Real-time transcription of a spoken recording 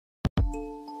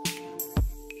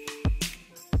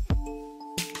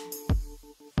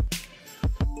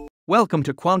Welcome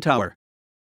to Quantower.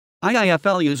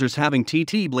 IIFL users having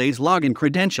TT Blaze login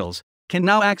credentials can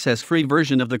now access free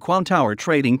version of the Quantower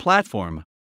trading platform.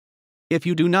 If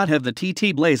you do not have the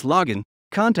TT Blaze login,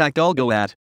 contact Olgo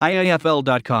at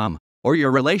iifl.com or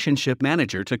your relationship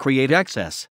manager to create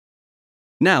access.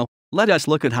 Now, let us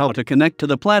look at how to connect to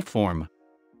the platform.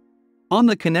 On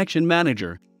the Connection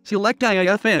Manager, select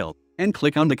IIFL and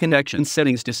click on the connection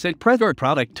settings to set preferred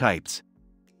product types.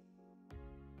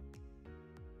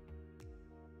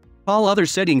 All other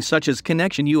settings such as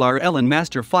connection URL and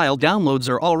master file downloads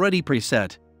are already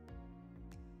preset.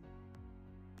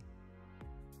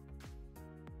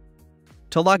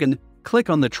 To log in, click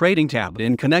on the Trading tab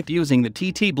and connect using the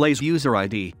TT Blaze user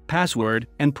ID, password,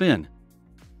 and PIN.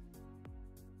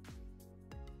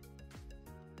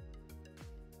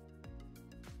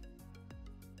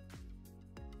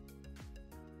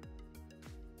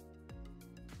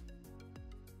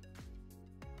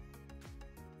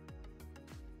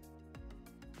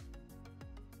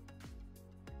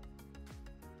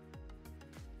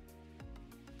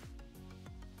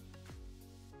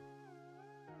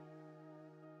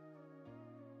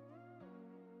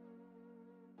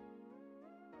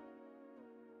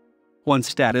 Once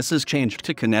status is changed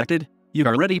to connected, you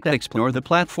are ready to explore the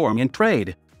platform and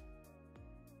trade.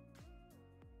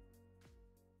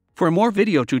 For more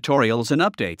video tutorials and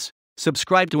updates,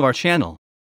 subscribe to our channel.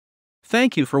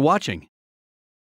 Thank you for watching.